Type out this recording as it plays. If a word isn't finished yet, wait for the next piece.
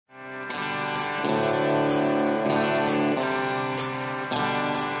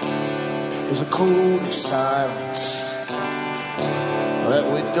There's a code of silence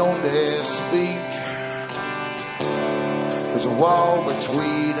that we don't dare speak. There's a wall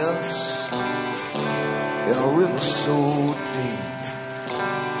between us and a river so deep.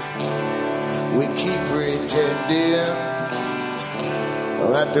 We keep pretending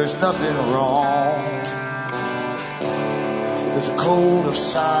that there's nothing wrong. There's a code of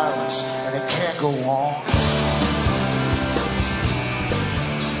silence and it can't go on.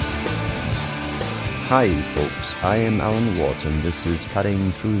 Hi folks, I am Alan Watt and this is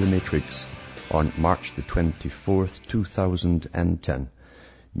Cutting Through the Matrix on March the 24th, 2010.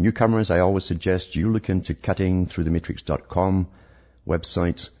 Newcomers, I always suggest you look into cuttingthroughthematrix.com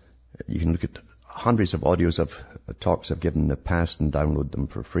website. You can look at hundreds of audios of talks I've given in the past and download them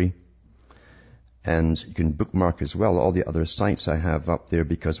for free. And you can bookmark as well all the other sites I have up there,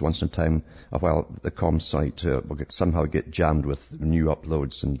 because once in a while the com site will somehow get jammed with new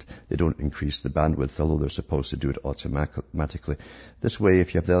uploads and they don't increase the bandwidth, although they're supposed to do it automatically. This way,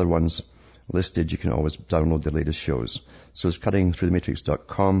 if you have the other ones listed, you can always download the latest shows. So it's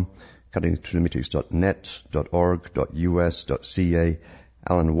cuttingthroughthematrix.com, cuttingthroughthematrix.net, .org, .us, .ca,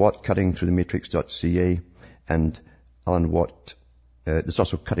 Alan Watt, cuttingthroughthematrix.ca, and Alan Watt. There's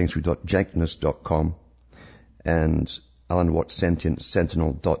also cuttingthrough.jenkins.com and Alan Watt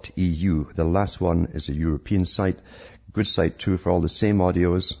Sentinel.eu. The last one is a European site. Good site too for all the same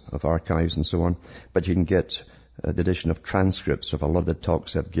audios of archives and so on. But you can get the addition of transcripts of a lot of the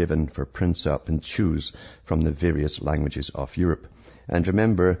talks I've given for print up and choose from the various languages of Europe. And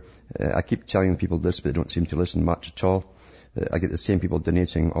remember, I keep telling people this, but they don't seem to listen much at all. I get the same people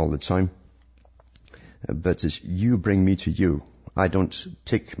donating all the time. But it's you bring me to you. I don't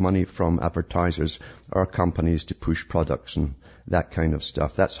take money from advertisers or companies to push products and that kind of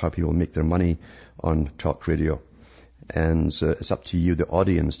stuff. That's how people make their money on talk radio. And it's up to you, the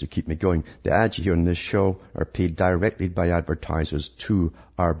audience, to keep me going. The ads you hear on this show are paid directly by advertisers to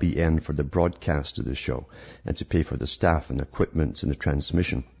RBN for the broadcast of the show and to pay for the staff and equipment and the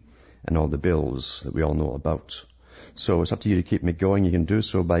transmission and all the bills that we all know about. So it's up to you to keep me going. You can do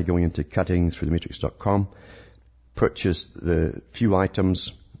so by going into cuttingthroughthematrix.com. Purchase the few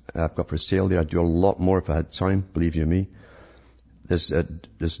items I've got for sale there. I'd do a lot more if I had time, believe you me.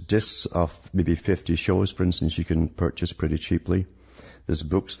 There's discs of maybe 50 shows, for instance, you can purchase pretty cheaply. There's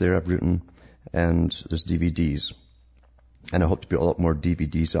books there I've written, and there's DVDs. And I hope to put a lot more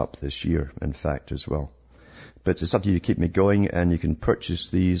DVDs up this year, in fact, as well. But it's up to you to keep me going, and you can purchase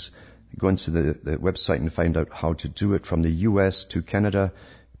these. Go into the website and find out how to do it from the US to Canada.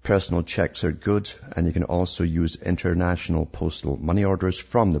 Personal checks are good, and you can also use international postal money orders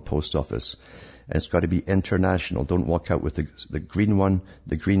from the post office. And it's got to be international. Don't walk out with the green one.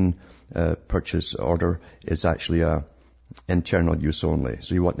 The green purchase order is actually a internal use only.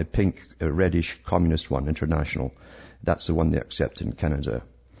 So you want the pink, reddish communist one, international. That's the one they accept in Canada.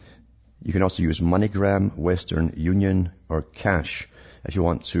 You can also use MoneyGram, Western Union, or cash. If you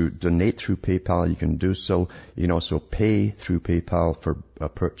want to donate through PayPal, you can do so. You can also pay through PayPal for a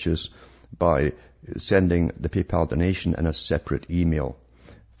purchase by sending the PayPal donation and a separate email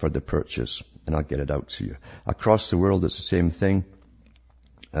for the purchase, and I'll get it out to you. Across the world, it's the same thing.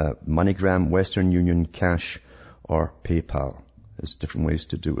 MoneyGram, Western Union, cash, or PayPal. There's different ways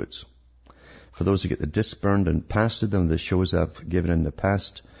to do it. For those who get the disc burned and passed to them, the shows I've given in the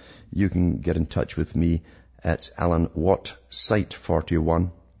past, you can get in touch with me at Alan Watt, Site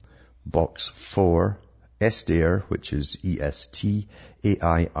 41, Box 4, Estaire, which is Estaire,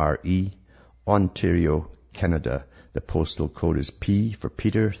 Ontario, Canada. The postal code is P for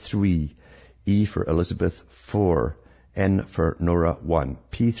Peter 3, E for Elizabeth 4, N for Nora 1,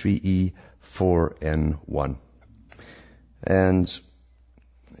 P3E 4N1. And,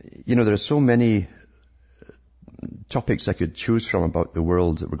 you know, there are so many topics I could choose from about the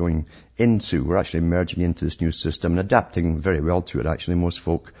world that we're going into. We're actually merging into this new system and adapting very well to it. Actually, most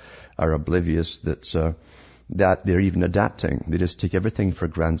folk are oblivious that they're even adapting. They just take everything for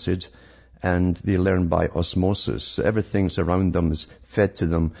granted and they learn by osmosis. Everything around them is fed to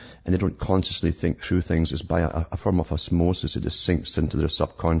them and they don't consciously think through things. It's by a form of osmosis. It just sinks into their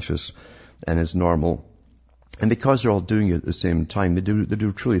subconscious and is normal. And because they're all doing it at the same time, they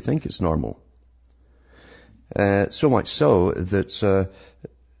do truly think it's normal. So much so that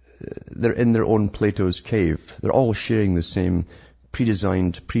they're in their own Plato's cave. They're all sharing the same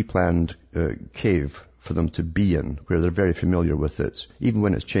pre-designed, pre-planned cave for them to be in, where they're very familiar with it, even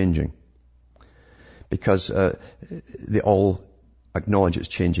when it's changing. Because they all acknowledge it's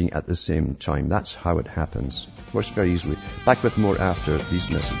changing at the same time. That's how it happens. Works very easily. Back with more after these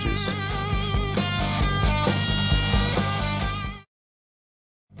messages.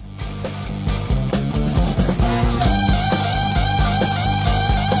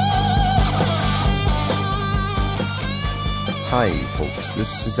 folks.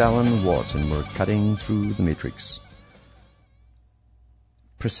 This is Alan Watt, and we're cutting through the matrix.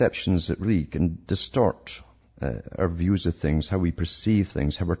 Perceptions that really can distort our views of things, how we perceive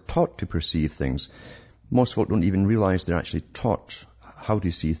things, how we're taught to perceive things. Most folk don't even realize they're actually taught how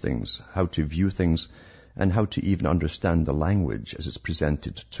to see things, how to view things, and how to even understand the language as it's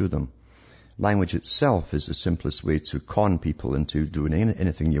presented to them. Language itself is the simplest way to con people into doing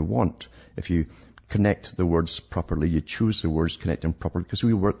anything you want. If you connect the words properly, you choose the words, connect them properly, because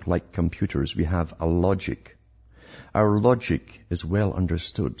we work like computers. We have a logic. Our logic is well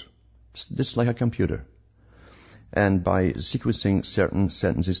understood, just like a computer. And by sequencing certain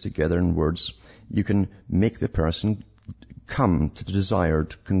sentences together in words, you can make the person come to the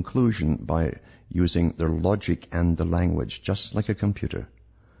desired conclusion by using their logic and the language, just like a computer.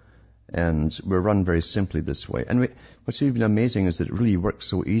 And we're run very simply this way. And what's even amazing is that it really works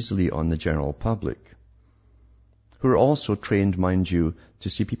so easily on the general public, who are also trained, mind you, to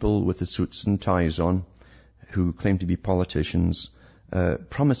see people with the suits and ties on, who claim to be politicians,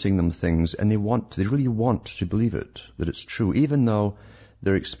 promising them things, and they really want to believe it, that it's true, even though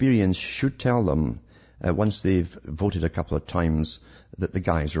their experience should tell them, once they've voted a couple of times, that the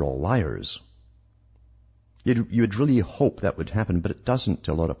guys are all liars. You'd really hope that would happen, but it doesn't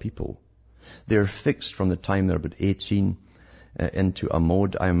to a lot of people. They're fixed from the time they're about 18 into a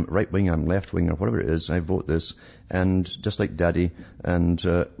mode. I'm right wing, I'm left wing, or whatever it is. I vote this, and just like Daddy, and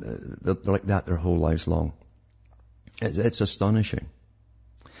they're like that their whole lives long. It's astonishing.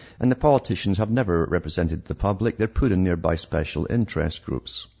 And the politicians have never represented the public. They're put in there by special interest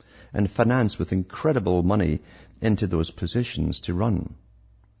groups and financed with incredible money into those positions to run.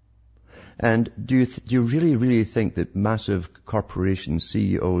 And do you really, really think that massive corporations,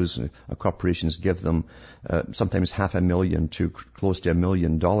 CEOs of corporations give them sometimes $500,000 to close to $1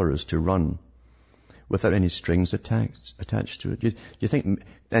 million to run without any strings attached to it? Do you think,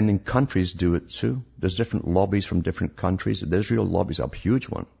 and then countries do it too? There's different lobbies from different countries. The Israel lobby's a huge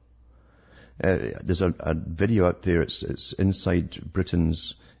one. There's a video out there, it's inside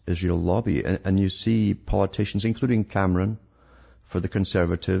Britain's Israel lobby, and you see politicians, including Cameron, for the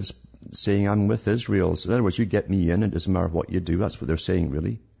Conservatives, saying, I'm with Israel. So in other words, you get me in, it doesn't matter what you do. That's what they're saying,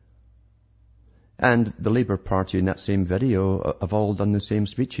 really. And the Labour Party in that same video have all done the same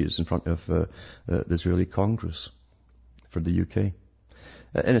speeches in front of the Israeli Congress for the UK.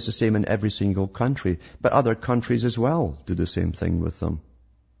 And it's the same in every single country. But other countries as well do the same thing with them.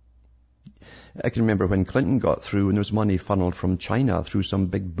 I can remember when Clinton got through and there was money funneled from China through some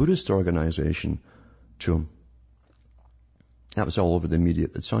big Buddhist organization to him. That was all over the media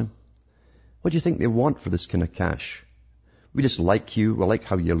at the time. What do you think they want for this kind of cash? We just like you, we like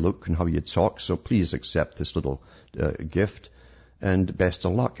how you look and how you talk, so please accept this little gift and best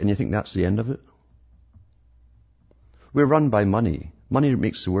of luck. And you think that's the end of it? We're run by money. Money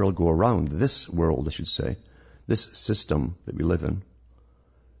makes the world go around. This world, I should say. This system that we live in.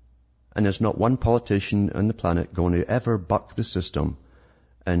 And there's not one politician on the planet going to ever buck the system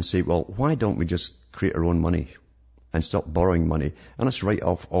and say, well, why don't we just create our own money and stop borrowing money and let's write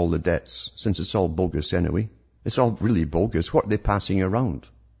off all the debts, since it's all bogus anyway. It's all really bogus. What are they passing around?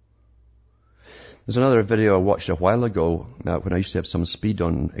 There's another video I watched a while ago when I used to have some speed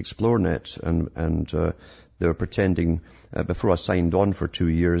on ExploreNet, and they were pretending before I signed on for 2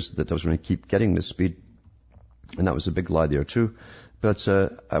 years that I was going to keep getting the speed, and that was a big lie there too. But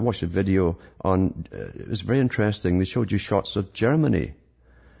I watched a video on, it was very interesting. They showed you shots of Germany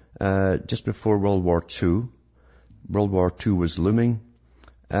just before World War II. World War II was looming,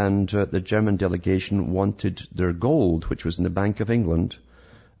 and the German delegation wanted their gold, which was in the Bank of England,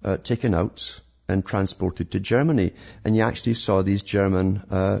 taken out and transported to Germany. And you actually saw these German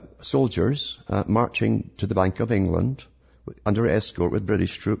soldiers marching to the Bank of England under escort with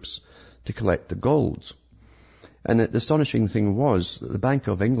British troops to collect the gold. And the astonishing thing was that the Bank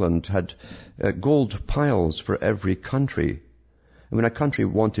of England had gold piles for every country. And when a country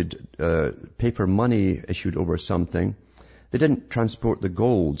wanted paper money issued over something, they didn't transport the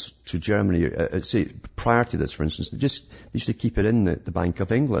gold to Germany. Say, prior to this, for instance, they used to keep it in the Bank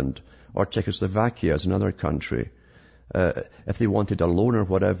of England, or Czechoslovakia as another country. If they wanted a loan or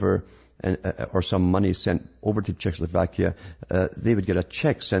whatever, or some money sent over to Czechoslovakia, they would get a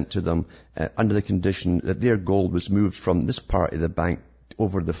check sent to them under the condition that their gold was moved from this part of the bank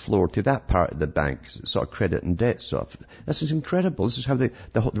over the floor to that part of the bank, sort of credit and debt stuff. This is incredible. This is how they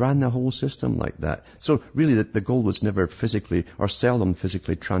ran the whole system like that. So really the gold was never physically, or seldom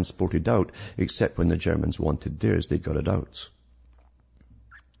physically, transported out, except when the Germans wanted theirs, they got it out.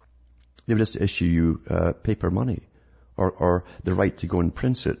 They would just issue you paper money, or the right to go and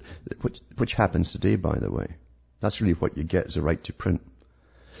print it, which happens today, by the way. That's really what you get, is a right to print.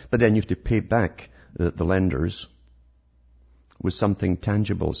 But then you have to pay back the lenders with something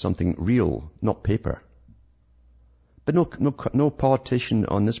tangible, something real, not paper. But no politician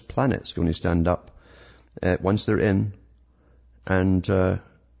on this planet is going to stand up once they're in, and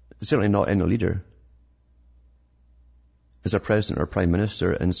certainly not any leader, as a president or prime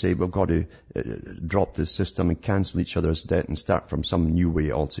minister, and say we've got to drop this system and cancel each other's debt and start from some new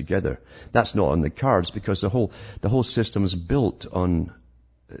way altogether. That's not on the cards, because the whole system is built on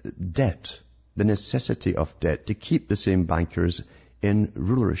debt, the necessity of debt to keep the same bankers in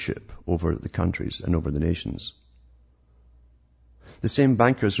rulership over the countries and over the nations. The same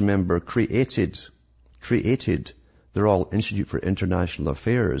bankers, remember, created the Royal Institute for International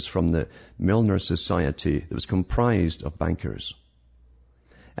Affairs from the Milner Society that was comprised of bankers.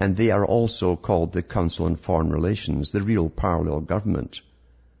 And they are also called the Council on Foreign Relations, the real parallel government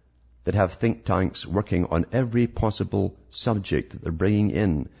that have think tanks working on every possible subject that they're bringing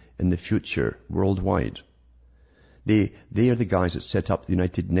in the future worldwide. They are the guys that set up the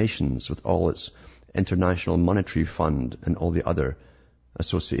United Nations with all its International Monetary Fund and all the other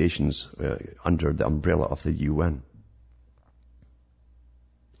associations under the umbrella of the UN.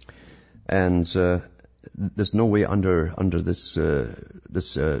 And there's no way under this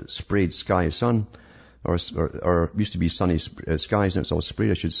sprayed sky sun, or used to be sunny skies, and it's all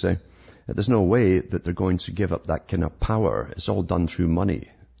sprayed, I should say. There's no way that they're going to give up that kind of power. It's all done through money,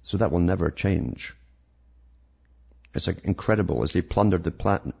 so that will never change. It's incredible as they plundered the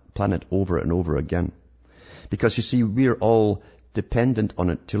planet over and over again. Because you see, we're all dependent on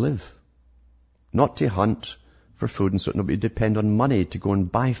it to live. Not to hunt for food and so on, but we depend on money to go and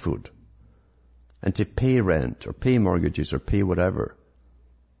buy food. And to pay rent, or pay mortgages, or pay whatever.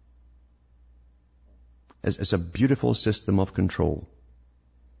 It's a beautiful system of control.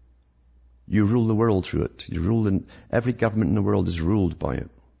 You rule the world through it. Every government in the world is ruled by it.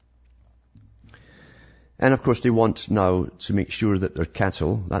 And of course they want now to make sure that their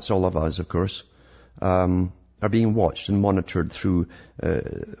cattle, that's all of us of course, are being watched and monitored through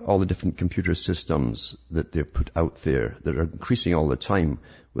all the different computer systems that they've put out there that are increasing all the time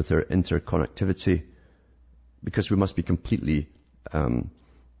with their interconnectivity, because we must be completely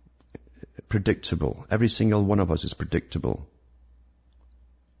predictable. Every single one of us is predictable.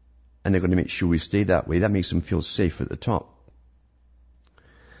 And they're going to make sure we stay that way. That makes them feel safe at the top.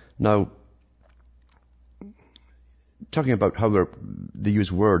 Now, talking about how they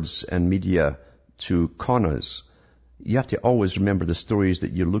use words and media to con us, you have to always remember the stories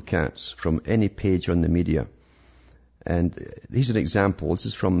that you look at from any page on the media. And here's an example. This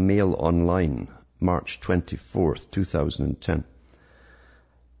is from Mail Online, March 24th, 2010.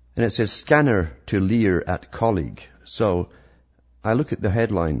 And it says, "Scanner to leer at colleague." So I look at the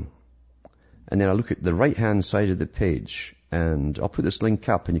headline, and then I look at the right-hand side of the page, and I'll put this link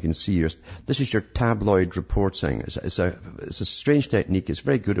up and you can see this is your tabloid reporting. It's a strange technique. It's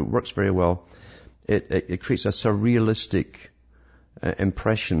very good. It works very well. It creates a surrealistic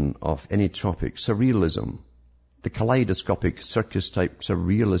impression of any topic. Surrealism. The kaleidoscopic circus types are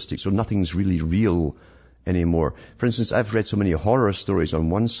realistic, so nothing's really real anymore. For instance, I've read so many horror stories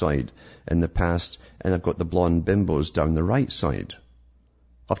on one side in the past, and I've got the blonde bimbos down the right side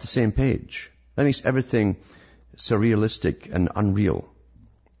of the same page. That makes everything surrealistic and unreal.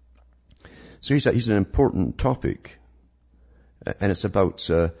 So here's an important topic, and it's about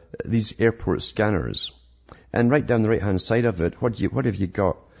these airport scanners. And right down the right-hand side of it, what have you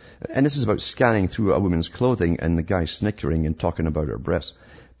got? And this is about scanning through a woman's clothing and the guy snickering and talking about her breasts.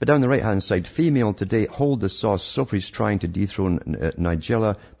 But down the right-hand side, "Female today hold the sauce. Sophie's trying to dethrone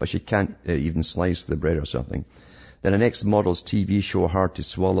Nigella, but she can't even slice the bread or something." Then an ex-model's TV show, "Hard to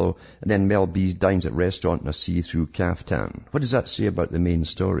Swallow." And then Mel B dines at restaurant in a see-through caftan. What does that say about the main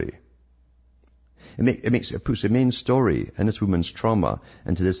story? It puts the main story and this woman's trauma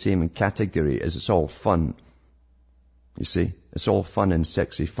into the same category as it's all fun. You see? It's all fun and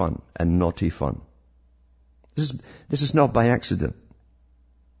sexy fun and naughty fun. This is not by accident.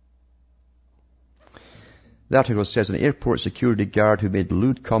 The article says an airport security guard who made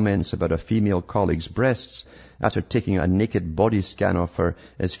lewd comments about a female colleague's breasts after taking a naked body scan of her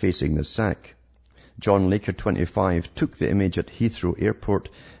is facing the sack. John Laker, 25, took the image at Heathrow Airport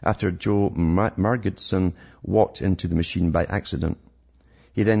after Joe Margetson walked into the machine by accident.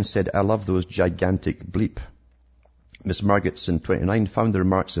 He then said, "I love those gigantic bleep." Miss Margetson, 29, found the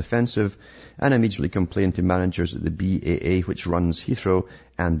remarks offensive and immediately complained to managers at the BAA, which runs Heathrow,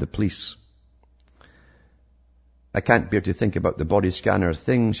 and the police. "I can't bear to think about the body scanner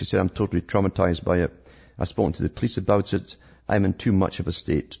thing," she said. "I'm totally traumatized by it. I've spoken to the police about it. I'm in too much of a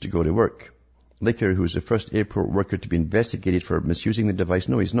state to go to work." Licker, who's the first airport worker to be investigated for misusing the device,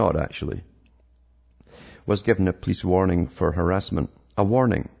 no, he's not actually, was given a police warning for harassment. A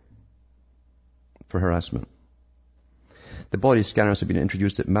warning for harassment. The body scanners have been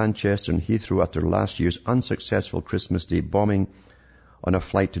introduced at Manchester and Heathrow after last year's unsuccessful Christmas Day bombing on a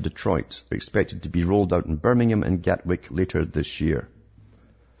flight to Detroit. They're expected to be rolled out in Birmingham and Gatwick later this year.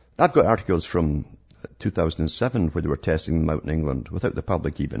 I've got articles from 2007 where they were testing them out in England without the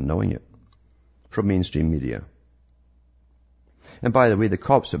public even knowing it, from mainstream media. And by the way, the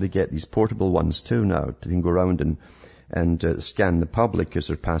cops have to get these portable ones too now. They can go around and scan the public as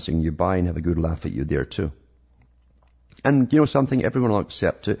they're passing you by and have a good laugh at you there too. And you know something, everyone will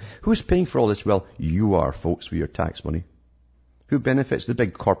accept it. Who's paying for all this? Well, you are, folks, with your tax money. Who benefits? The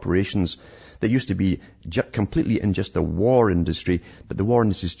big corporations that used to be completely in just the war industry, but the war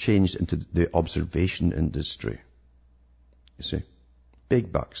industry has changed into the observation industry. You see?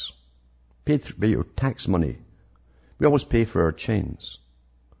 Big bucks. Paid by your tax money. We always pay for our chains.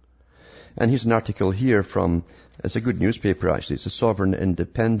 And here's an article here from, it's a good newspaper actually, it's a Sovereign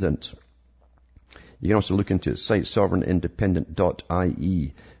Independent. You can also look into its site,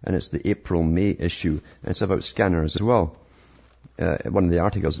 sovereignindependent.ie, and it's the April-May issue, and it's about scanners as well. One of the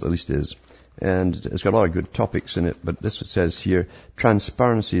articles at least is. And it's got a lot of good topics in it, but this says here,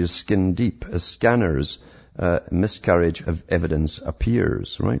 transparency is skin deep as scanners, miscarriage of evidence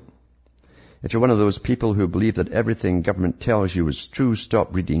appears, right? If you're one of those people who believe that everything government tells you is true,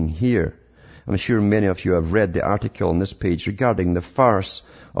 stop reading here. I'm sure many of you have read the article on this page regarding the farce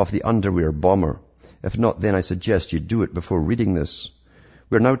of the underwear bomber. If not, then I suggest you do it before reading this.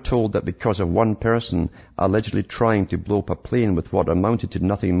 We're now told that because of one person allegedly trying to blow up a plane with what amounted to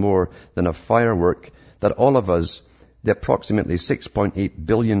nothing more than a firework, that all of us, the approximately 6.8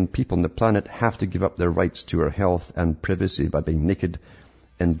 billion people on the planet, have to give up their rights to our health and privacy by being naked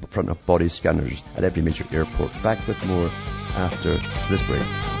in front of body scanners at every major airport. Back with more after this break.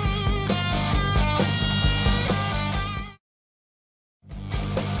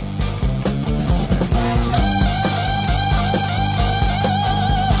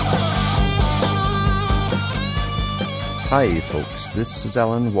 Hi folks, this is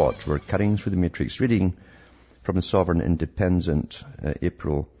Alan Watt. We're cutting through the matrix, reading from the Sovereign Independent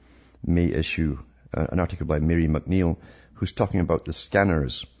April-May issue, an article by Mary McNeil, who's talking about the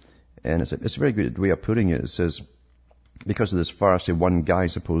scanners. And it's a very good way of putting it. It says, because of this farce of one guy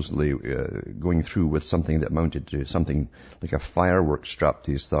supposedly going through with something that amounted to something like a firework strapped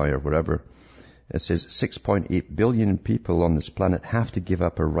to his thigh or whatever, it says 6.8 billion people on this planet have to give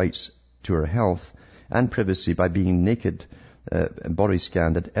up our rights to our health and privacy by being naked and body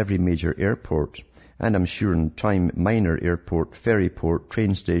scanned at every major airport. And I'm sure in Time Minor Airport, ferry port,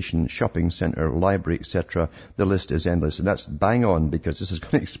 train station, shopping centre, library, etc. The list is endless. And that's bang on, because this is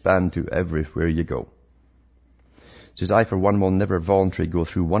going to expand to everywhere you go. It says, I for one will never voluntarily go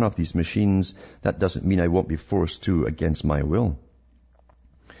through one of these machines. That doesn't mean I won't be forced to against my will.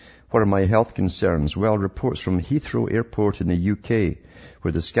 What are my health concerns? Well, reports from Heathrow Airport in the UK,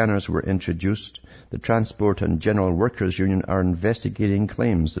 where the scanners were introduced, the Transport and General Workers Union are investigating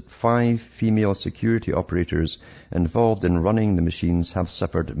claims that 5 female security operators involved in running the machines have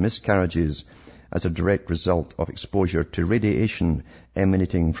suffered miscarriages as a direct result of exposure to radiation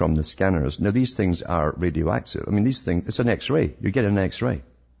emanating from the scanners. Now, these things are radioactive. I mean, these things, it's an X-ray. You get an X-ray.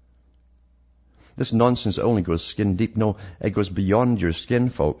 This nonsense only goes skin deep. No, it goes beyond your skin,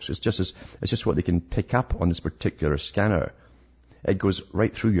 folks. It's just what they can pick up on this particular scanner. It goes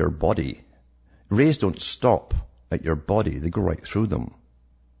right through your body. Rays don't stop at your body. They go right through them.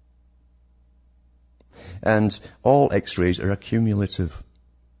 And all X-rays are accumulative.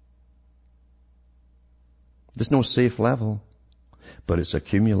 There's no safe level, but it's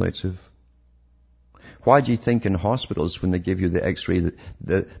accumulative. Why do you think in hospitals, when they give you the X-ray,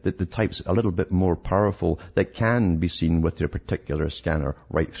 that the type's a little bit more powerful, that can be seen with their particular scanner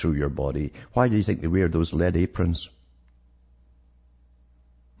right through your body? Why do you think they wear those lead aprons?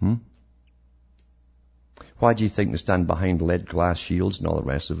 Why do you think they stand behind lead glass shields and all the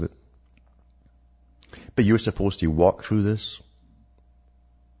rest of it? But you're supposed to walk through this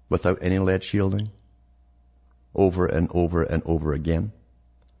without any lead shielding over and over and over again.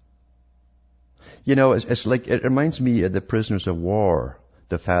 You know, it's like, it reminds me of the prisoners of war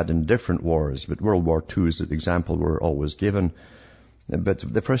they've had in different wars, but World War II is the example we're always given. But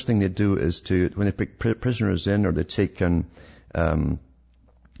the first thing they do is when they pick prisoners in, or they take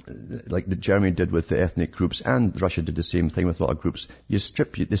like the Germany did with the ethnic groups, and Russia did the same thing with a lot of groups. They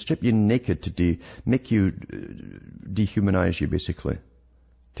strip you naked to make you, dehumanize you, basically.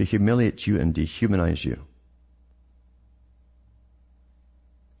 To humiliate you and dehumanize you.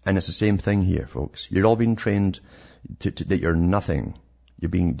 And it's the same thing here, folks. You're all being trained that you're nothing. You're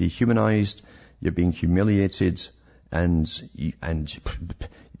being dehumanized, you're being humiliated, and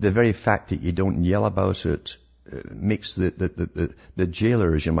the very fact that you don't yell about it makes the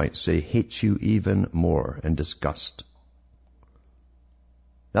jailers, you might say, hate you even more in disgust.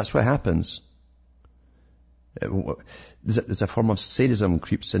 That's what happens. There's a form of sadism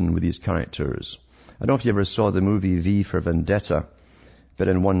creeps in with these characters. I don't know if you ever saw the movie V for Vendetta, but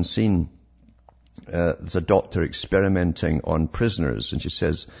in one scene, there's a doctor experimenting on prisoners, and she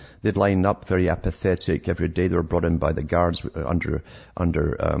says they'd line up very apathetic every day. They were brought in by the guards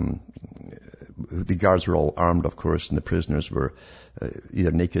the guards were all armed, of course, and the prisoners were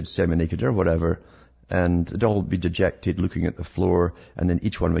either naked, semi-naked, or whatever. And they'd all be dejected, looking at the floor, and then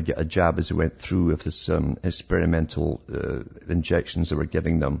each one would get a jab as they went through of this experimental injections they were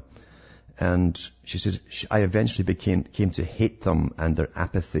giving them. And she says, I eventually came to hate them and their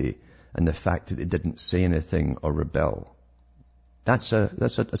apathy and the fact that they didn't say anything or rebel. That's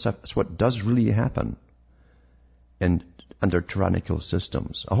what does really happen under tyrannical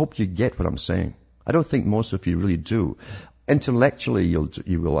systems. I hope you get what I'm saying. I don't think most of you really do. Intellectually,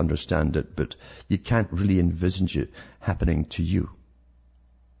 you will understand it, but you can't really envisage it happening to you.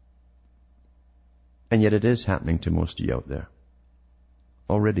 And yet it is happening to most of you out there.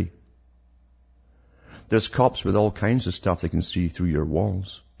 Already. There's cops with all kinds of stuff they can see through your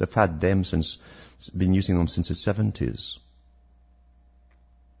walls. They've had them been using them since the 70s.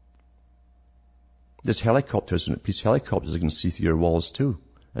 There's helicopters and police helicopters that can see through your walls too.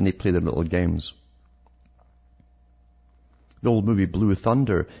 And they play their little games. The old movie Blue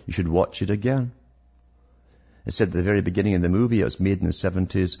Thunder, you should watch it again. It said at the very beginning of the movie, it was made in the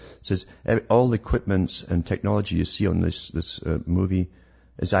 70s, it says all the equipment and technology you see on this movie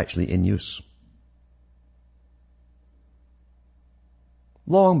is actually in use.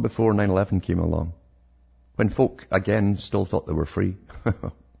 Long before 9/11 came along, when folk, again, still thought they were free.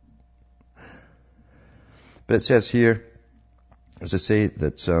 But it says here, as I say,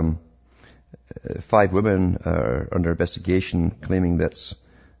 that 5 women are under investigation claiming that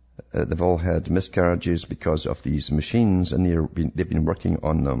they've all had miscarriages because of these machines, and they've been working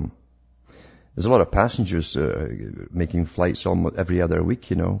on them. There's a lot of passengers making flights almost every other week,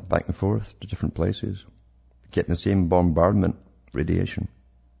 back and forth to different places, getting the same bombardment radiation.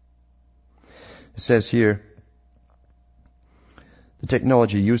 It says here, the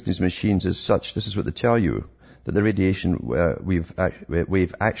technology used in these machines is such, this is what they tell you, that the radiation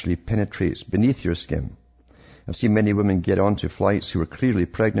wave actually penetrates beneath your skin. I've seen many women get onto flights who are clearly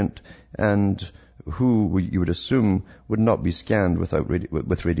pregnant and who you would assume would not be scanned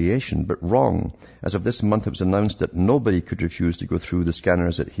with radiation, but wrong. As of this month, it was announced that nobody could refuse to go through the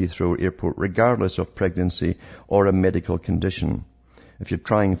scanners at Heathrow Airport, regardless of pregnancy or a medical condition. If you're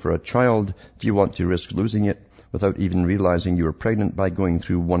trying for a child, do you want to risk losing it without even realizing you are pregnant by going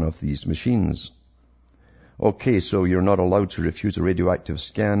through one of these machines? Okay, so you're not allowed to refuse a radioactive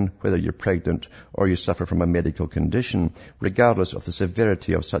scan, whether you're pregnant or you suffer from a medical condition, regardless of the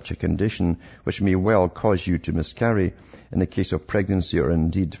severity of such a condition, which may well cause you to miscarry in the case of pregnancy, or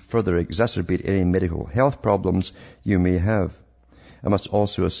indeed further exacerbate any medical health problems you may have. I must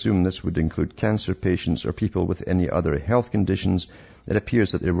also assume this would include cancer patients or people with any other health conditions. It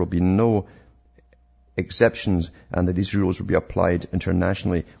appears that there will be no exceptions and that these rules will be applied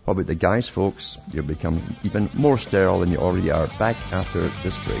internationally. What about the guys, folks? You'll become even more sterile than you already are. Back after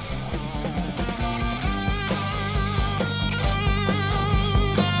this break.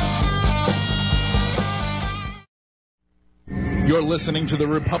 You're listening to the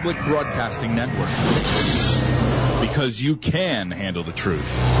Republic Broadcasting Network, because you can handle the truth.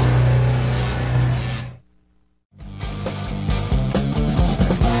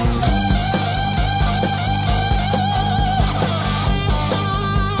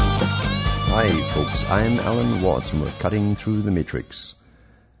 Hi folks, I'm Alan Watts and we're cutting through the matrix.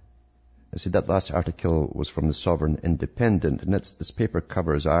 I said that last article was from the Sovereign Independent, and this paper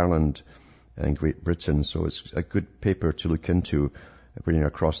covers Ireland and Great Britain, so it's a good paper to look into when you're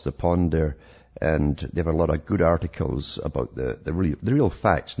across the pond there. And they have a lot of good articles about the real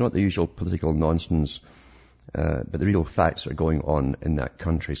facts, not the usual political nonsense, but the real facts that are going on in that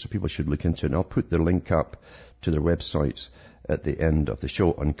country. So people should look into it. And I'll put the link up to their website at the end of the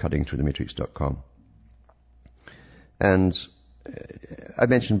show on cuttingthroughthematrix.com. And I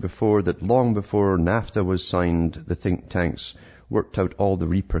mentioned before that long before NAFTA was signed, the think tanks worked out all the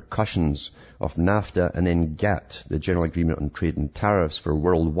repercussions of NAFTA and then GATT, the General Agreement on Trade and Tariffs, for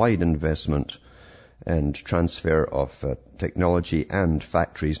worldwide investment and transfer of technology and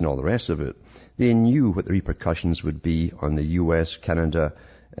factories and all the rest of it. They knew what the repercussions would be on the US, Canada,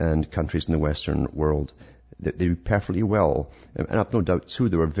 and countries in the Western world. They do perfectly well. And I've no doubt, too,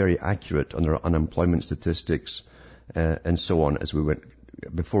 they were very accurate on their unemployment statistics and so on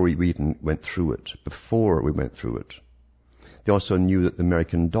before we even went through it. They also knew that the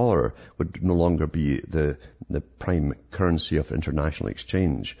American dollar would no longer be the prime currency of international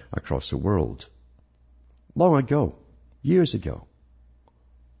exchange across the world. Long ago. Years ago.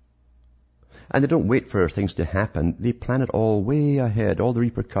 And they don't wait for things to happen. They plan it all way ahead. All the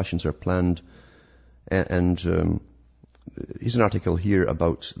repercussions are planned. And here's an article here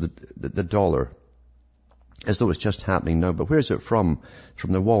about the dollar, as though it's just happening now. But where's it from?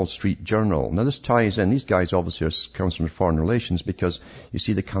 From the Wall Street Journal. Now this ties in. These guys obviously are Council on Foreign Relations, because you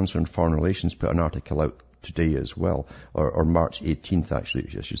see the Council on Foreign Relations put an article out today as well, or March 18th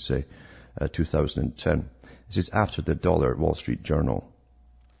actually, I should say, 2010. This is after the dollar, Wall Street Journal.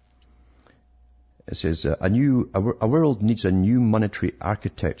 It says, a world needs a new monetary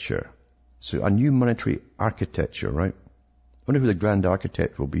architecture. So a new monetary architecture, right? I wonder who the grand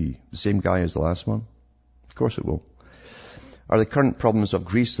architect will be. The same guy as the last one? Of course it will. Are the current problems of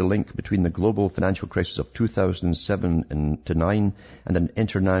Greece the link between the global financial crisis of 2007 and to 9 and an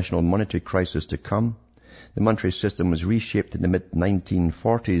international monetary crisis to come? The monetary system was reshaped in the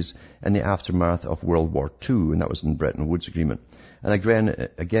mid-1940s in the aftermath of World War II, and that was in the Bretton Woods Agreement. And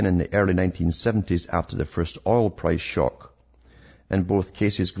again in the early 1970s after the first oil price shock. In both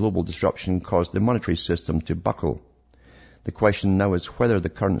cases, global disruption caused the monetary system to buckle. The question now is whether the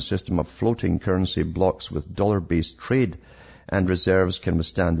current system of floating currency blocks with dollar-based trade and reserves can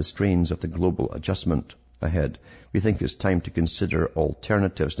withstand the strains of the global adjustment ahead. We think it's time to consider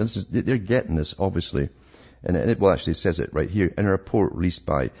alternatives. Now, they're getting this, obviously. And it actually says it right here in a report released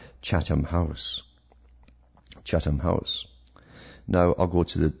by Chatham House. Chatham House. Now, I'll go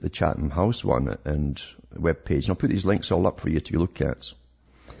to the Chatham House one and web page, and I'll put these links all up for you to look at.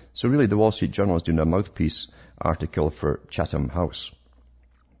 So really, the Wall Street Journal is doing a mouthpiece article for Chatham House.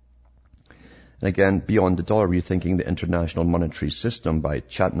 And again, Beyond the Dollar, Rethinking the International Monetary System by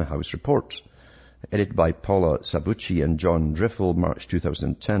Chatham House Report, edited by Paula Sabucci and John Driffel, March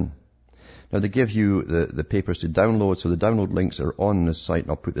 2010. Now, they give you the papers to download, so the download links are on this site,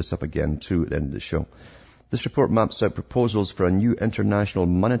 and I'll put this up again too at the end of the show. This report maps out proposals for a new international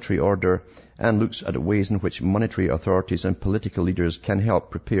monetary order and looks at ways in which monetary authorities and political leaders can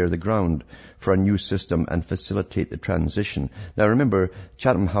help prepare the ground for a new system and facilitate the transition. Now remember,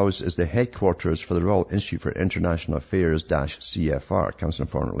 Chatham House is the headquarters for the Royal Institute for International Affairs -CFR, Council on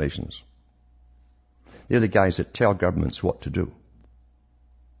Foreign Relations. They're the guys that tell governments what to do.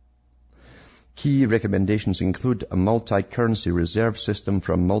 Key recommendations include a multi-currency reserve system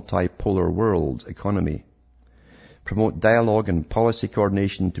for a multipolar world economy. Promote dialogue and policy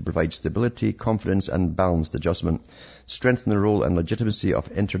coordination to provide stability, confidence and balanced adjustment. Strengthen the role and legitimacy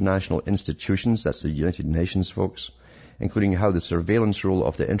of international institutions, that's the United Nations, folks, including how the surveillance role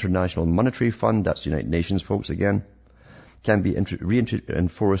of the International Monetary Fund, that's the United Nations, folks, again, can be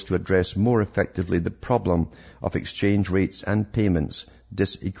reinforced to address more effectively the problem of exchange rates and payments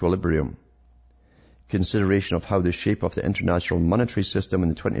disequilibrium. Consideration of how the shape of the international monetary system in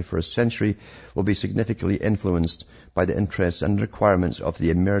the 21st century will be significantly influenced by the interests and requirements of the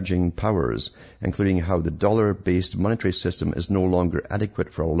emerging powers, including how the dollar-based monetary system is no longer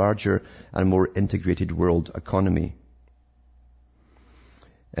adequate for a larger and more integrated world economy.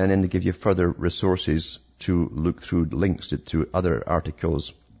 And then they give you further resources to look through, links to other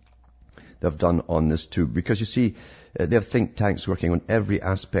articles they've done on this too. Because you see, they have think tanks working on every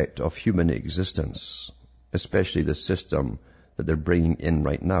aspect of human existence, especially the system that they're bringing in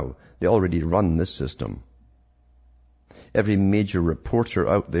right now. They already run this system. Every major reporter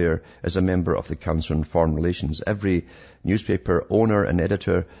out there is a member of the Council on Foreign Relations. Every newspaper owner and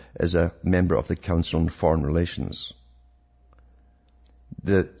editor is a member of the Council on Foreign Relations.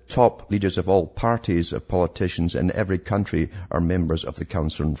 The top leaders of all parties of politicians in every country are members of the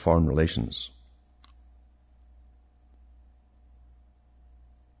Council on Foreign Relations.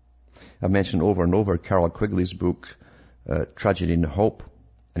 I've mentioned over and over Carroll Quigley's book, Tragedy and Hope,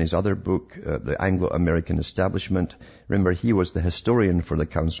 and his other book, The Anglo-American Establishment. Remember, he was the historian for the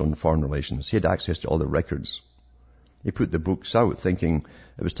Council on Foreign Relations. He had access to all the records. He put the books out thinking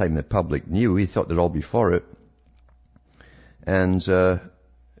it was time the public knew. He thought they'd all be for it. And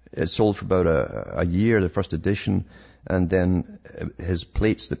it sold for about a year, the first edition, and then his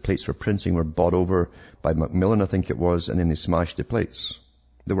plates, the plates for printing, were bought over by Macmillan, I think it was, and then they smashed the plates.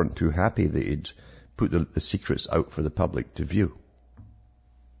 They weren't too happy that he'd put the secrets out for the public to view.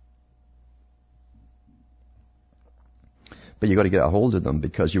 But you got to get a hold of them,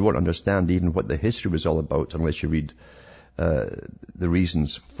 because you won't understand even what the history was all about unless you read the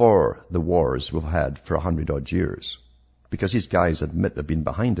reasons for the wars we've had for 100-odd years. Because these guys admit they've been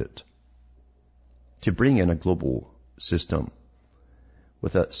behind it. To bring in a global system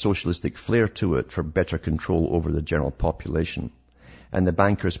with a socialistic flair to it for better control over the general population. And the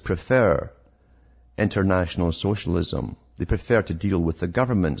bankers prefer international socialism. They prefer to deal with the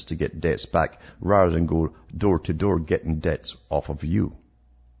governments to get debts back rather than go door to door getting debts off of you.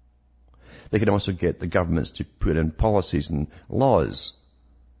 They can also get the governments to put in policies and laws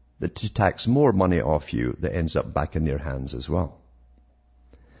that to tax more money off you that ends up back in their hands as well.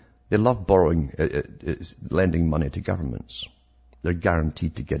 They love borrowing, lending money to governments. They're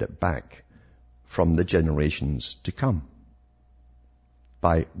guaranteed to get it back from the generations to come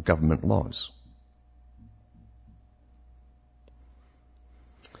by government laws.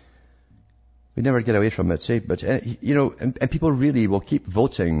 We never get away from it, see? But, and people really will keep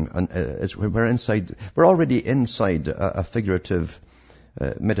voting as we're inside. We're already inside a figurative,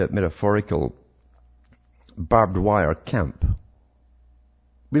 metaphorical barbed wire camp.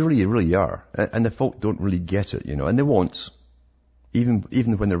 We really, really are. And the folk don't really get it, and they won't.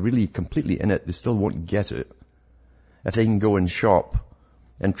 Even when they're really completely in it, they still won't get it. If they can go and shop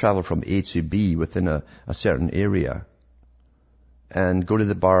and travel from A to B within a certain area and go to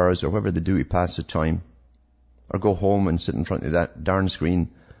the bars or wherever they do to pass the time, or go home and sit in front of that darn screen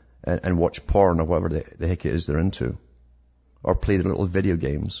and watch porn or whatever the heck it is they're into, or play the little video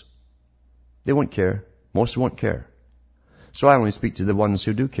games, they won't care. Most won't care. So I only speak to the ones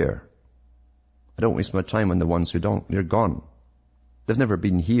who do care. I don't waste my time on the ones who don't. They're gone. They've never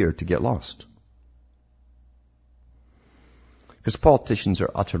been here to get lost. Because politicians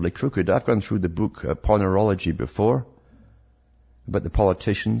are utterly crooked. I've gone through the book Ponerology before, about the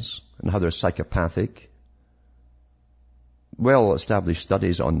politicians and how they're psychopathic. Well-established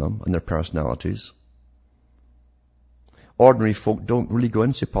studies on them and their personalities. Ordinary folk don't really go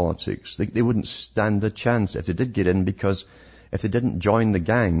into politics. They wouldn't stand a chance if they did get in, because if they didn't join the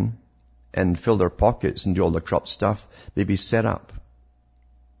gang and fill their pockets and do all the corrupt stuff, they'd be set up.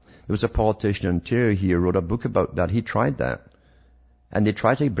 There was a politician in Ontario here who wrote a book about that. He tried that. And they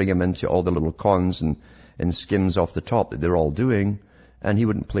tried to bring him into all the little cons and skims off the top that they're all doing, and he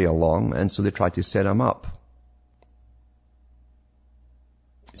wouldn't play along, and so they tried to set him up.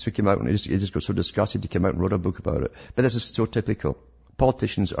 So he came out and he just got so disgusted he came out and wrote a book about it. But this is so typical.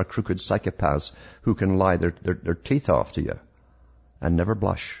 Politicians are crooked psychopaths who can lie their teeth off to you and never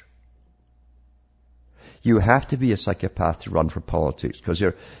blush. You have to be a psychopath to run for politics, because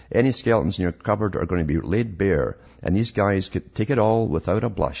any skeletons in your cupboard are going to be laid bare, and these guys could take it all without a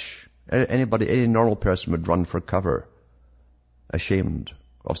blush. Any normal person would run for cover, ashamed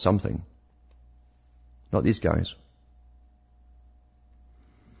of something. Not these guys.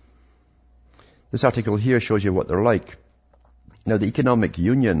 This article here shows you what they're like. Now, the Economic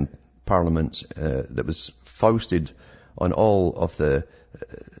Union Parliament that was foisted on all of the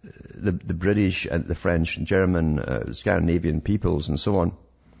British and the French and German, Scandinavian peoples and so on.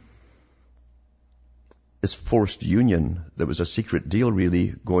 This forced union that was a secret deal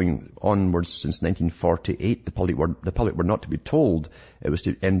really going onwards since 1948. The public were not to be told it was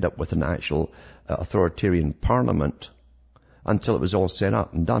to end up with an actual authoritarian parliament until it was all set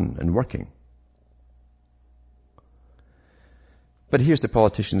up and done and working. But here's the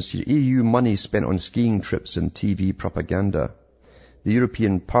politicians here. EU money spent on skiing trips and TV propaganda. The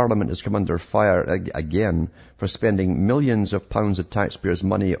European Parliament has come under fire again for spending millions of pounds of taxpayers'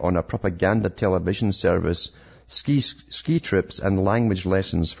 money on a propaganda television service, ski trips and language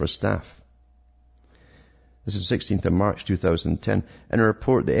lessons for staff. This is 16th of March 2010. In a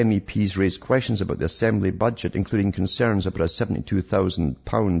report, the MEPs raised questions about the Assembly budget, including concerns about a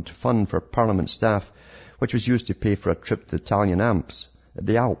 £72,000 fund for Parliament staff, which was used to pay for a trip to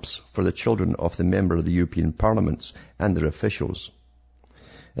the Alps for the children of the member of the European Parliament and their officials.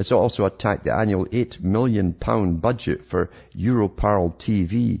 It's also attacked the annual £8 million budget for Europarl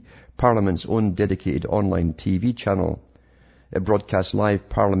TV, Parliament's own dedicated online TV channel. It broadcasts live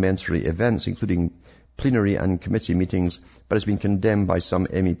parliamentary events, including plenary and committee meetings, but has been condemned by some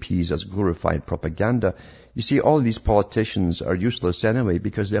MEPs as glorified propaganda. You see, all of these politicians are useless anyway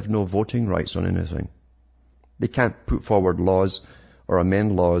because they have no voting rights on anything. They can't put forward laws or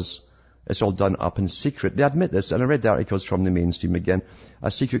amend laws. It's all done up in secret. They admit this, and I read the articles from the mainstream again. A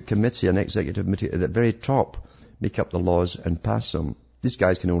secret committee, an executive committee at the very top, make up the laws and pass them. These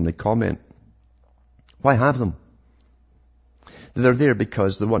guys can only comment. Why have them? They're there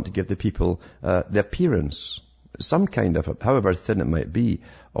because they want to give the people the appearance, some kind of, however thin it might be,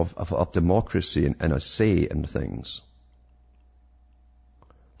 of democracy and a say in things.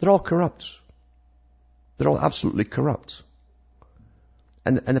 They're all corrupt. They're all absolutely corrupt.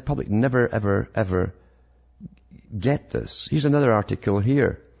 And the public never, ever, ever get this. Here's another article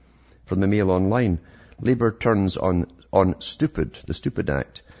here from the Mail Online. Labour turns on Stupid, the Stupid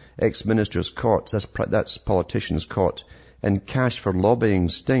Act. Ex-ministers caught, that's politicians caught, in cash for lobbying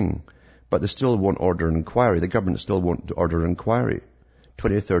sting, but they still won't order an inquiry. The government still won't order an inquiry.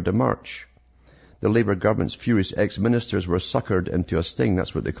 23rd of March. The Labour government's furious ex-ministers were suckered into a sting,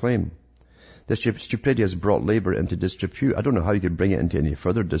 that's what they claim. The stupidity has brought Labour into disrepute. I don't know how you could bring it into any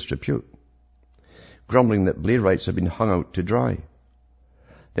further disrepute. Grumbling that Blairites have been hung out to dry.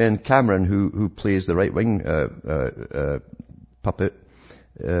 Then Cameron, who plays the right-wing puppet,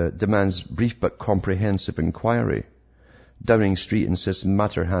 demands brief but comprehensive inquiry. Downing Street insists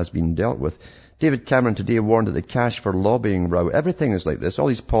matter has been dealt with. David Cameron today warned that the cash for lobbying row, everything is like this. All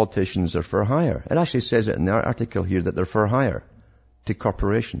these politicians are for hire. It actually says it in the article here that they're for hire to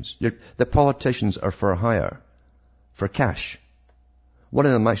corporations. The politicians are for hire, for cash. One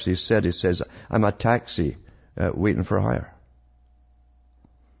of them actually said, he says, I'm a taxi waiting for hire.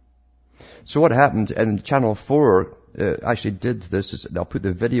 So what happened, and Channel 4 actually did this. I'll put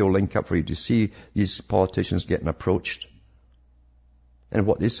the video link up for you to see these politicians getting approached and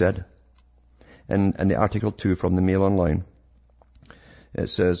what they said. And the article 2 from the Mail Online. It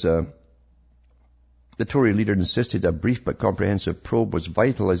says, the Tory leader insisted a brief but comprehensive probe was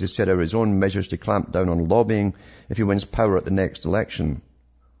vital as he set out his own measures to clamp down on lobbying if he wins power at the next election.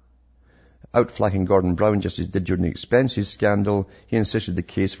 Outflanking Gordon Brown just as he did during the expenses scandal, he insisted the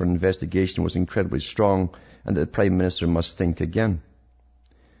case for an investigation was incredibly strong and that the Prime Minister must think again.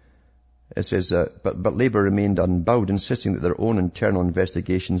 It says, but Labour remained unbowed, insisting that their own internal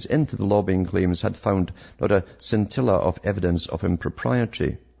investigations into the lobbying claims had found not a scintilla of evidence of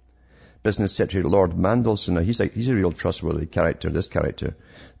impropriety. Business Secretary Lord Mandelson, he's a real trustworthy character, this character,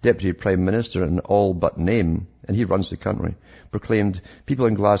 Deputy Prime Minister in all but name, and he runs the country, proclaimed people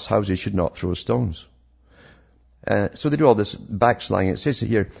in glass houses should not throw stones. So they do all this backsliding. It says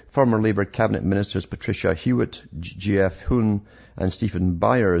here, former Labour Cabinet Ministers Patricia Hewitt, G.F. Hoon, and Stephen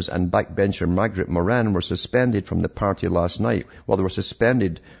Byers and backbencher Margaret Moran were suspended from the party last night. Well, they were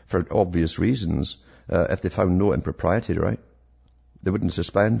suspended for obvious reasons, if they found no impropriety, right? They wouldn't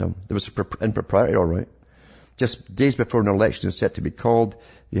suspend them. There was impropriety, all right. Just days before an election is set to be called,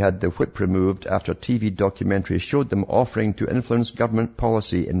 they had the whip removed after a TV documentary showed them offering to influence government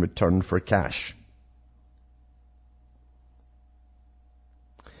policy in return for cash.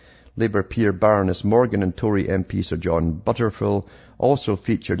 Labour peer Baroness Morgan and Tory MP Sir John Butterfield also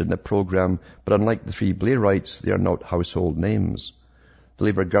featured in the programme, but unlike the three Blairites, they are not household names. The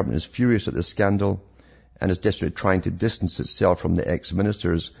Labour government is furious at the scandal and is desperately trying to distance itself from the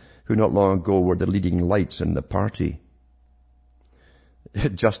ex-ministers who not long ago were the leading lights in the party.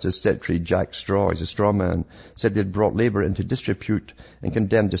 Justice Secretary Jack Straw, he's a straw man, said they'd brought Labour into disrepute and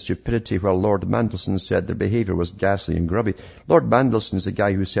condemned their stupidity, while Lord Mandelson said their behaviour was ghastly and grubby. Lord Mandelson is the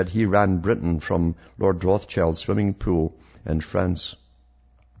guy who said he ran Britain from Lord Rothschild's swimming pool in France.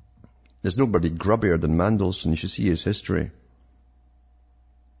 There's nobody grubbier than Mandelson. You should see his history.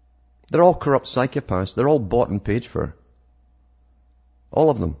 They're all corrupt psychopaths. They're all bought and paid for. All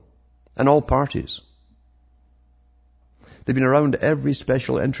of them. And all parties. They've been around every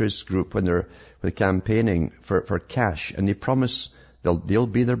special interest group when they're campaigning for cash, and they promise they'll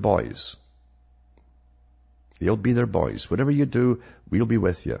be their boys. They'll be their boys. Whatever you do, we'll be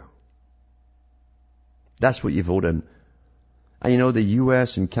with you. That's what you vote in. And you know, the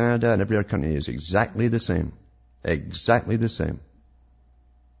US and Canada and every other country is exactly the same. Exactly the same.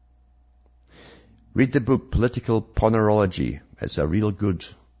 Read the book Political Ponerology. It's a real good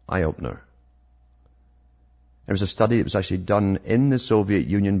eye-opener. There was a study that was actually done in the Soviet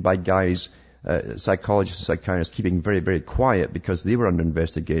Union by guys, psychologists and psychiatrists, keeping very, very quiet because they were under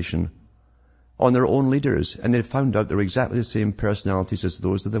investigation on their own leaders. And they found out they were exactly the same personalities as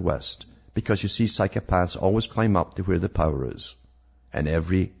those of the West. Because you see, psychopaths always climb up to where the power is. In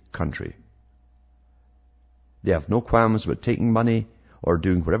every country. They have no qualms about taking money or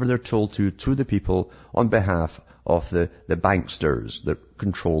doing whatever they're told to the people on behalf of the banksters that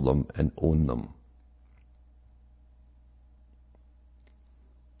control them and own them.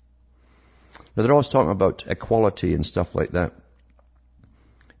 Now, they're always talking about equality and stuff like that.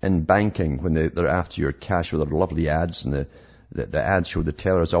 In banking, when they're after your cash with their lovely ads, and the ads show the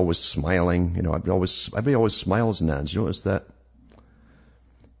teller is always smiling. You know, everybody always smiles in ads. You notice that?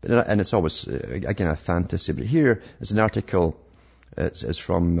 And it's always, again, a fantasy. But here is an article. It's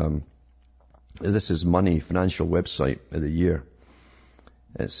from, This Is Money, financial website of the year.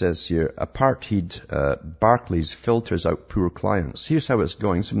 It says here, apartheid, Barclays filters out poor clients. Here's how it's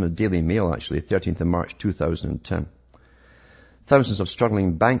going. It's from the Daily Mail, actually, 13th of March, 2010. Thousands of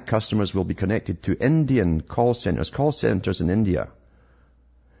struggling bank customers will be connected to Indian call centers in India.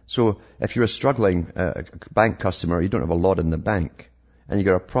 So if you're a struggling bank customer, you don't have a lot in the bank, and you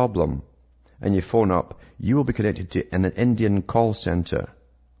got a problem, and you phone up, you will be connected to an Indian call center,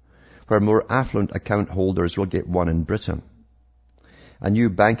 where more affluent account holders will get one in Britain. A new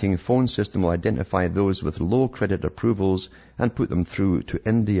banking phone system will identify those with low credit approvals and put them through to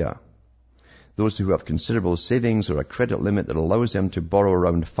India. Those who have considerable savings or a credit limit that allows them to borrow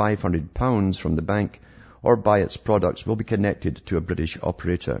around £500 from the bank or buy its products will be connected to a British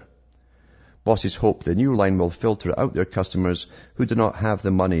operator. Bosses hope the new line will filter out their customers who do not have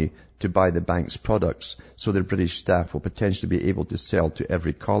the money to buy the bank's products, so their British staff will potentially be able to sell to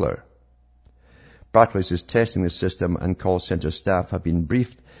every caller. Barclays is testing the system, and call center staff have been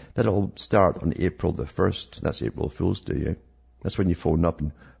briefed that it will start on April the 1st. That's April Fool's Day, eh? That's when you phone up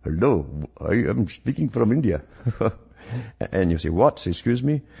and, hello, I am speaking from India. And you say, what? Excuse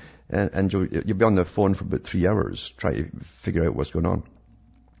me? And you'll be on the phone for about 3 hours trying to figure out what's going on.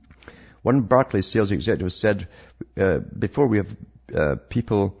 One Barclays sales executive said, before we have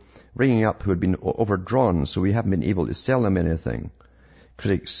people ringing up who had been overdrawn, so we haven't been able to sell them anything.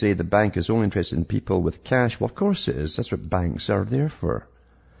 Critics say the bank is only interested in people with cash. Well, of course it is. That's what banks are there for.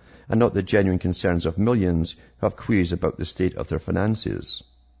 And not the genuine concerns of millions who have queries about the state of their finances.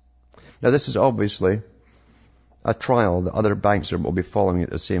 Now, this is obviously a trial that other banks will be following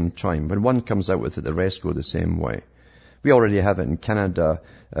at the same time. When one comes out with it, the rest go the same way. We already have it in Canada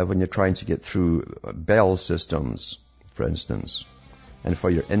when you're trying to get through Bell systems, for instance, and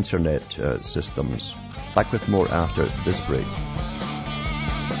for your internet systems. Back with more after this break.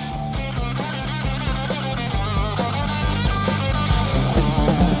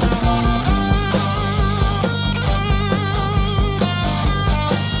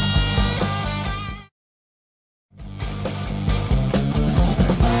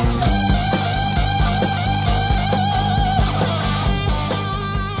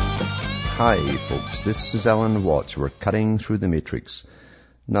 Hi folks, this is Alan Watts. We're cutting through the matrix.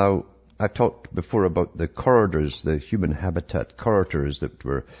 Now, I've talked before about the corridors, the human habitat corridors that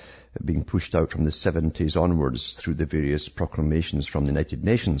were being pushed out from the 70s onwards through the various proclamations from the United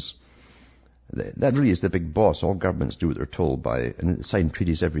Nations. That really is the big boss. All governments do what they're told by, and sign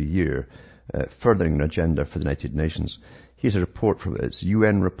treaties every year, furthering an agenda for the United Nations. Here's a report from its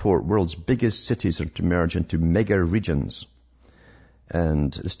UN report, world's biggest cities are to merge into mega regions.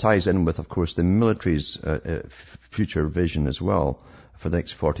 And this ties in with, of course, the military's future vision as well for the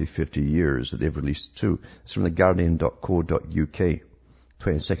next 40, 50 years that they've released too. It's from theguardian.co.uk,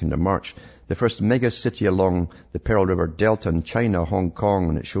 22nd of March. The first mega city along the Pearl River Delta in China, Hong Kong,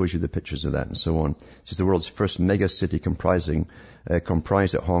 and it shows you the pictures of that and so on. This is the world's first mega city comprised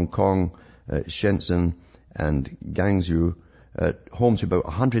at Hong Kong, Shenzhen, and Guangzhou. Home to about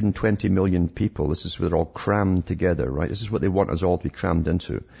 120 million people. This is where they're all crammed together, right? This is what they want us all to be crammed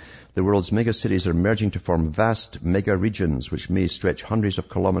into. The world's mega cities are merging to form vast mega regions, which may stretch hundreds of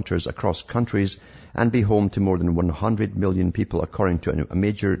kilometers across countries and be home to more than 100 million people, according to a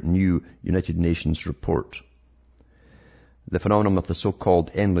major new United Nations report. The phenomenon of the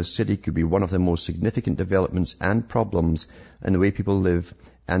so-called endless city could be one of the most significant developments and problems in the way people live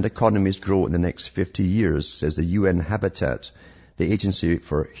and economies grow in the next 50 years, says the UN Habitat, the Agency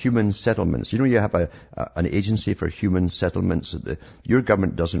for Human Settlements. You know, you have an agency for human settlements that your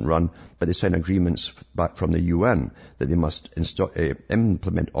government doesn't run, but they sign agreements back from the UN that they must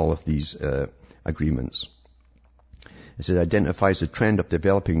implement all of these agreements. It identifies the trend of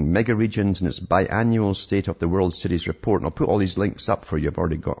developing mega regions in its biannual State of the World Cities report. And I'll put all these links up for you. I've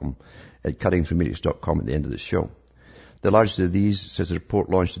already got them at cuttingthroughmatrix.com at the end of the show. The largest of these, says the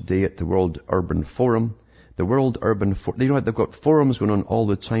report, launched today at the World Urban Forum. The World Urban Forum, you know, they've got forums going on all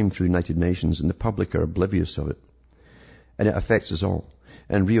the time through the United Nations, and the public are oblivious of it. And it affects us all.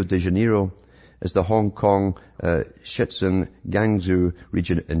 And Rio de Janeiro is the Hong Kong, Shenzhen, Guangzhou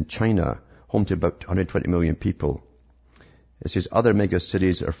region in China, home to about 120 million people. It says other mega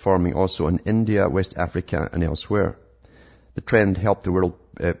cities are forming also in India, West Africa, and elsewhere. The trend helped the world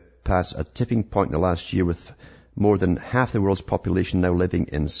pass a tipping point in the last year, with more than half the world's population now living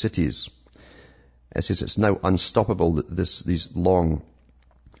in cities. It says it's now unstoppable, these long,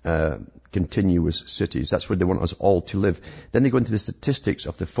 continuous cities. That's where they want us all to live. Then they go into the statistics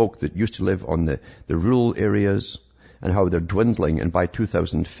of the folk that used to live on the rural areas and how they're dwindling. And by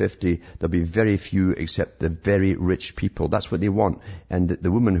 2050, there'll be very few except the very rich people. That's what they want. And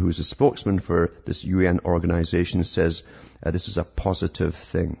the woman who's a spokesman for this UN organization says this is a positive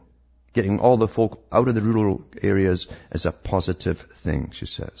thing. Getting all the folk out of the rural areas is a positive thing, she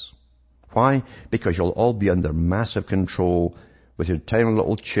says. Why? Because you'll all be under massive control with your tiny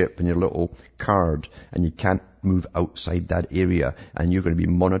little chip and your little card, and you can't move outside that area, and you're going to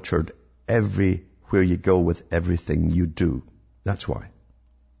be monitored everywhere you go with everything you do. That's why.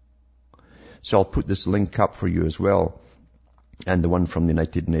 So I'll put this link up for you as well, and the one from the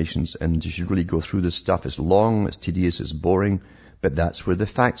United Nations, and you should really go through this stuff. It's long, it's tedious, it's boring, but that's where the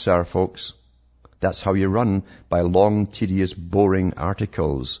facts are, folks. That's how you run, by long, tedious, boring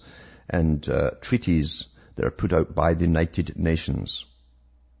articles and treaties that are put out by the United Nations.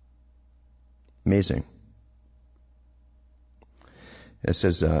 Amazing. It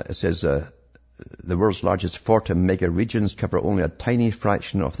says the world's largest 40 mega regions cover only a tiny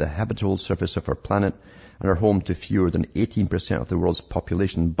fraction of the habitable surface of our planet and are home to fewer than 18% of the world's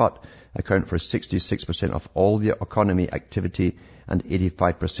population, but account for 66% of all the economy activity and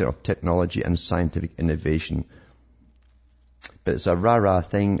 85% of technology and scientific innovation. But it's a rah-rah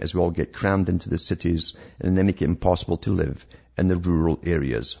thing as we all get crammed into the cities and they make it impossible to live in the rural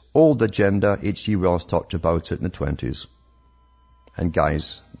areas. Old agenda, H.G. Wells talked about it in the 20s. And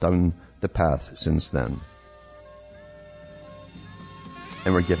guys, down the path since then.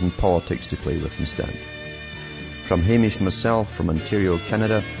 And we're given politics to play with instead. From Hamish myself from Ontario,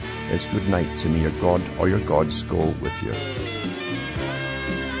 Canada, it's good night to me, your God or your gods go with you.